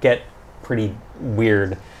they get pretty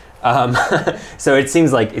weird. So it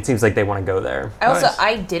seems like they want to go there.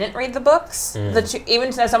 I didn't read the books. Even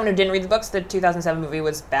as someone who didn't read the books, the 2007 movie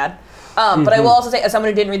was bad. But I will also say, as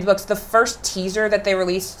someone who didn't read the books, the first teaser that they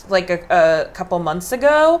released like a couple months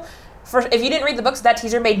ago, if you didn't read the books, that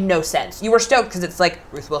teaser made no sense. You were stoked because it's like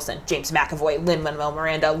Ruth Wilson, James McAvoy, Lin-Manuel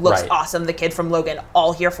Miranda, looks awesome, the kid from Logan,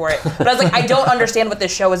 all here for it. But I was like, I don't understand what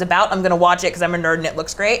this show is about. I'm going to watch it because I'm a nerd and it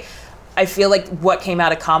looks great. I feel like what came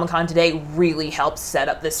out of Comic-Con today really helped set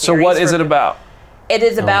up this series. So what is it about? It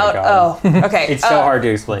is about, okay. It's so hard to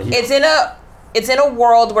explain. It's in a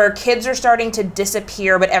world where kids are starting to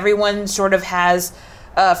disappear, but everyone sort of has,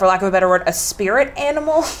 for lack of a better word, a spirit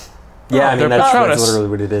animal. Yeah, I mean, that's Patronus. literally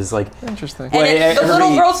what it is. Like, Interesting. And the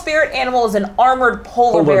little girl spirit animal is an armored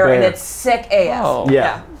polar bear, and it's sick AF. Oh.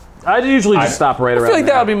 Yeah. I usually just stop right around I feel like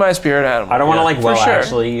there. that would be my spirit animal. I don't want to for sure.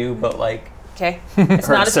 actually you, but like. Okay, it's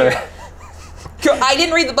not a spirit. I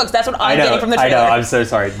didn't read the books. That's what I'm getting from the trailer. I know. I'm so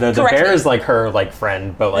sorry. The Correct bear me. is like her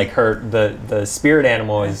friend, but like the spirit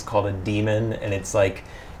animal is called a demon, and it's like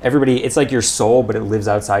it's like your soul, but it lives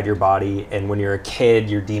outside your body. And when you're a kid,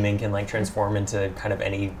 your demon can like transform into kind of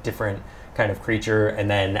any different kind of creature. And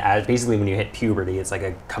then basically when you hit puberty, it's like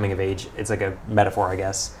a coming of age. It's like a metaphor, I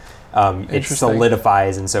guess. It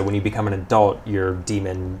solidifies, and so when you become an adult, your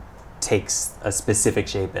demon takes a specific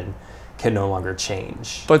shape and can no longer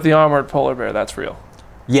change. But the armored polar bear, that's real.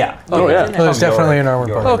 Yeah. Oh, yeah. There's definitely an armored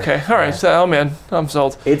polar bear. Okay, all right. So, man, I'm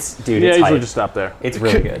sold. It's I usually hype. just stop there. It's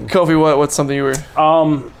really good. Kofi, what's something you were...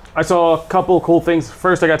 I saw a couple of cool things.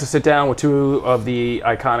 First, I got to sit down with two of the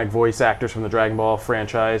iconic voice actors from the Dragon Ball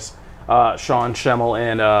franchise, Sean Schemmel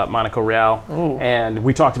and Monaco Real. Ooh. And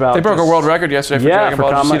we talked about... They broke a world record yesterday for Dragon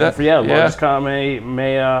Ball. Did you see that? Largest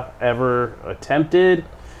Kamehameha ever attempted.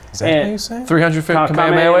 Is that how you say it? 350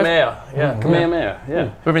 Kamehameha wave? Yeah, Kamehameha, yeah. Do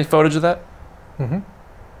you have any footage of that? No,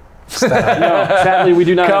 sadly, we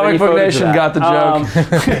do not have any Comic Book footage of Nation that. got the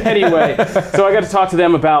joke. Anyway, so I got to talk to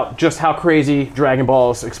them about just how crazy Dragon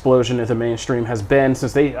Ball's explosion into mainstream has been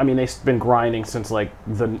since they've been grinding since like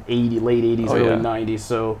the late 80s, early 90s,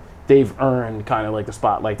 so they've earned kind of like the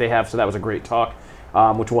spotlight they have, so that was a great talk,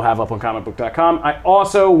 which we'll have up on comicbook.com. I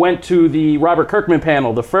also went to the Robert Kirkman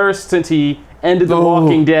panel, the first since he ended The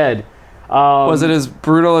Walking Dead. Was it as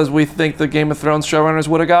brutal as we think the Game of Thrones showrunners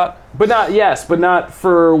would have got? But not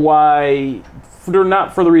for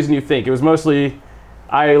the reason you think. It was mostly,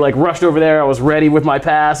 I like rushed over there. I was ready with my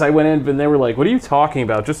pass. I went in, and they were like, "What are you talking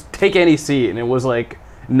about? Just take any seat." And it was like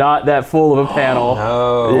not that full of a panel.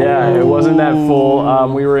 No. Yeah, it wasn't that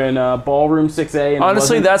full. We were in ballroom 6A. And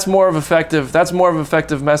Honestly, that's more of an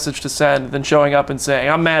effective message to send than showing up and saying,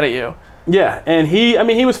 "I'm mad at you." Yeah, and he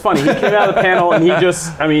was funny. He came out of the panel and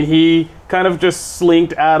he kind of just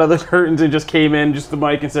slinked out of the curtains and just came in just the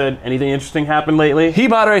mic and said, "Anything interesting happened lately?" He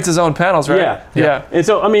moderates his own panels, right? Yeah. And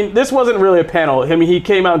so, this wasn't really a panel. He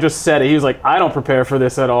came out and just said it. He was like, "I don't prepare for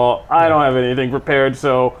this at all. I don't have anything prepared,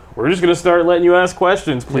 so we're just going to start letting you ask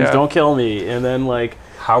questions. Please don't kill me." And then,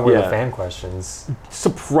 how were the fan questions?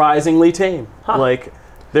 Surprisingly tame.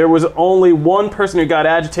 There was only one person who got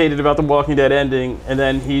agitated about The Walking Dead ending, and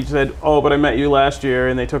then he said, "Oh, but I met you last year,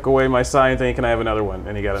 and they took away my sign thing. Can I have another one?"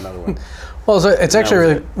 And he got another one. Well, so it's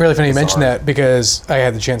actually really funny you mentioned Bizarre. that, because I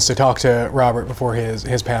had the chance to talk to Robert before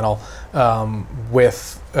his panel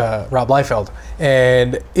with Rob Liefeld,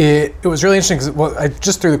 and it was really interesting because I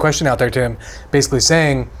just threw the question out there to him, basically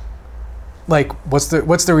saying, like, what's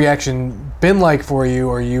the reaction been like for you?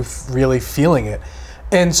 Are you really feeling it?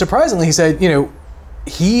 And surprisingly, he said,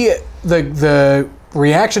 the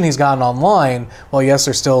reaction he's gotten online, well, yes,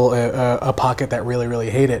 there's still a pocket that really, really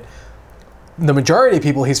hate it. The majority of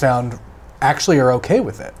people he's found actually are okay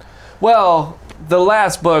with it. Well, the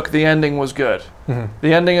last book, the ending was good. Mm-hmm.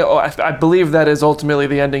 The ending, I believe that is ultimately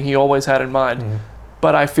the ending he always had in mind. Mm-hmm.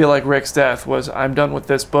 But I feel like Rick's death was, I'm done with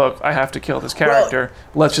this book. I have to kill this character.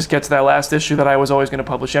 Let's just get to that last issue that I was always going to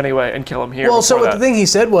publish anyway and kill him here. Well, so what the thing he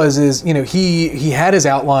said was, he had his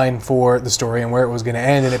outline for the story and where it was going to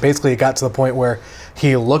end, and it basically got to the point where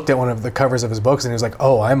he looked at one of the covers of his books and he was like,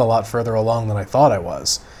 "Oh, I'm a lot further along than I thought I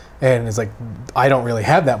was." And it's like, I don't really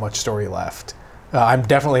have that much story left. I'm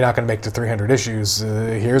definitely not going to make to 300 issues.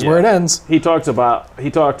 Here's where it ends. He talked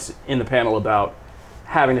in the panel about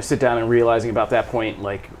having to sit down and realizing about that point,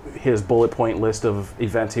 like his bullet point list of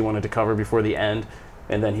events he wanted to cover before the end,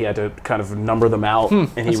 and then he had to kind of number them out, and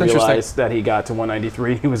he realized that he got to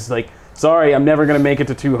 193. He was like, "Sorry, I'm never going to make it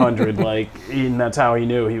to 200." And that's how he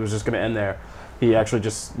knew he was just going to end there. He actually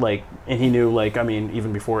just like, and he knew like, I mean,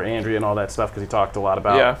 even before Andrea and all that stuff, because he talked a lot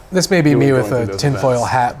about. Yeah. This may be He me was with going a through those tinfoil events.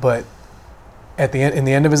 hat, but at the end, in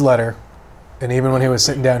the end of his letter, and even when he was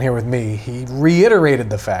sitting down here with me, he reiterated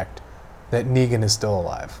the fact that Negan is still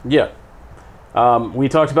alive. Yeah. We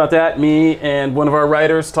talked about that. Me and one of our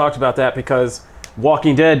writers talked about that because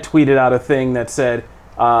Walking Dead tweeted out a thing that said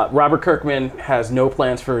Robert Kirkman has no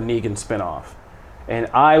plans for a Negan spinoff. And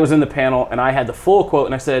I was in the panel and I had the full quote,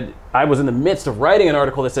 and I said I was in the midst of writing an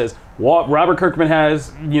article that says Robert Kirkman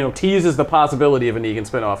has, teases the possibility of a Negan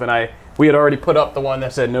spinoff, and we had already put up the one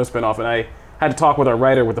that said no spinoff, and I had to talk with our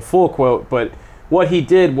writer with the full quote. But what he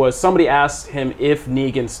did was somebody asked him if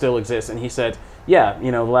Negan still exists, and he said, yeah,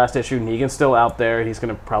 the last issue, Negan's still out there. He's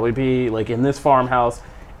going to probably be like in this farmhouse.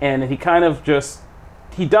 And he kind of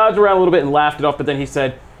he dodged around a little bit and laughed it off, but then he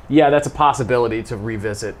said, yeah, that's a possibility to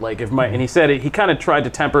revisit. Like and he said he kind of tried to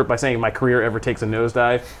temper it by saying if my career ever takes a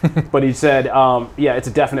nosedive, but he said, yeah, it's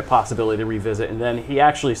a definite possibility to revisit. And then he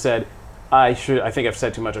actually said, I think I've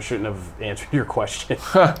said too much. I shouldn't have answered your question.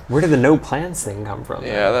 Where did the no plans thing come from?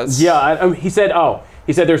 Yeah, that's... Yeah, he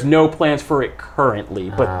said there's no plans for it currently,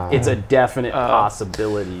 but it's a definite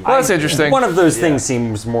possibility. Well, that's interesting. One of those things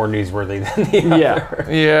seems more newsworthy than the other.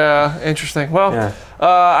 Yeah, interesting. Well,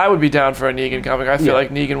 I would be down for a Negan comic. I feel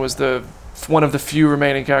like Negan was one of the few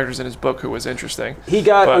remaining characters in his book who was interesting. He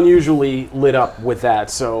got unusually lit up with that,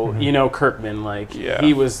 so Kirkman,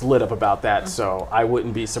 he was lit up about that, so I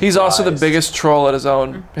wouldn't be surprised. He's also the biggest troll at his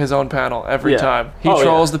own panel every time. He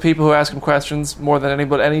trolls the people who ask him questions more than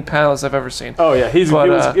any panelist I've ever seen. Oh yeah,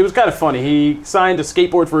 it was kind of funny. He signed a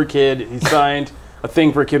skateboard for a kid. He signed a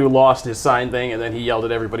thing for a kid who lost his signed thing, and then he yelled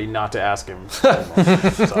at everybody not to ask him.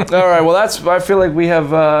 All right, well, I feel like we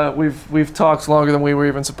have we've talked longer than we were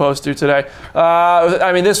even supposed to today.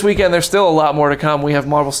 This weekend there's still a lot more to come. We have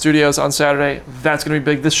Marvel Studios on Saturday. That's going to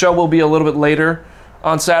be big. This show will be a little bit later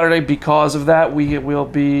on Saturday because of that. We will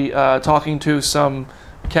be talking to some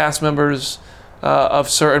cast members of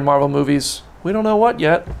certain Marvel movies. We don't know what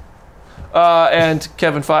yet. And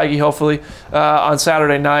Kevin Feige, hopefully, on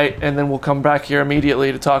Saturday night, and then we'll come back here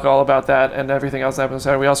immediately to talk all about that and everything else that happens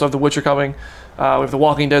on Saturday. We also have The Witcher coming. We have The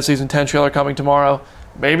Walking Dead Season 10 trailer coming tomorrow.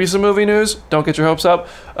 Maybe some movie news. Don't get your hopes up.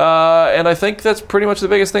 And I think that's pretty much the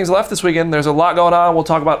biggest things left this weekend. There's a lot going on. We'll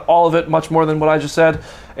talk about all of it, much more than what I just said.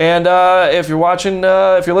 And if you're watching,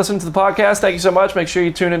 if you're listening to the podcast, thank you so much. Make sure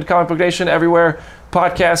you tune into Comic Book Nation everywhere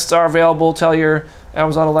podcasts are available. Tell your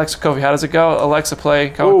Amazon Alexa, Kofi, how does it go? Alexa, play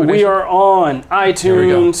Comic Book Nation. We are on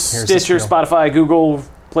iTunes, Stitcher, Spotify, Google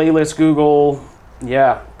Playlist, Google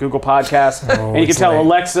Podcasts. And you can tell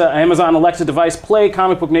Amazon Alexa device, play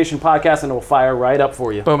Comic Book Nation podcast, and it will fire right up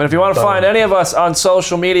for you. Boom. And if you want to find any of us on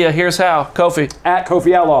social media, here's how. Kofi. At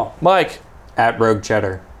Kofi Outlaw. Mike. At Rogue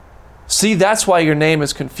Cheddar. See, that's why your name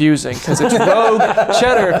is confusing, because it's Rogue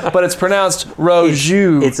Cheddar, but it's pronounced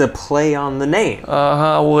Roju. It's a play on the name.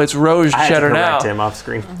 Well, it's Roge Cheddar now. I had to correct him off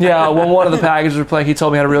screen. Yeah, when one of the packages were playing, he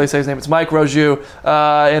told me how to really say his name. It's Mike Roju,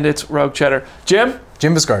 and it's Rogue Cheddar. Jim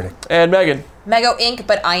Viscardi. And Megan. Mego Inc.,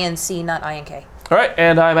 but INC, not INK. All right,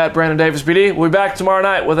 and I'm at Brandon Davis BD. We'll be back tomorrow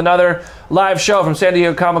night with another live show from San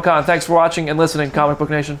Diego Comic-Con. Thanks for watching and listening, Comic Book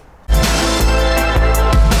Nation.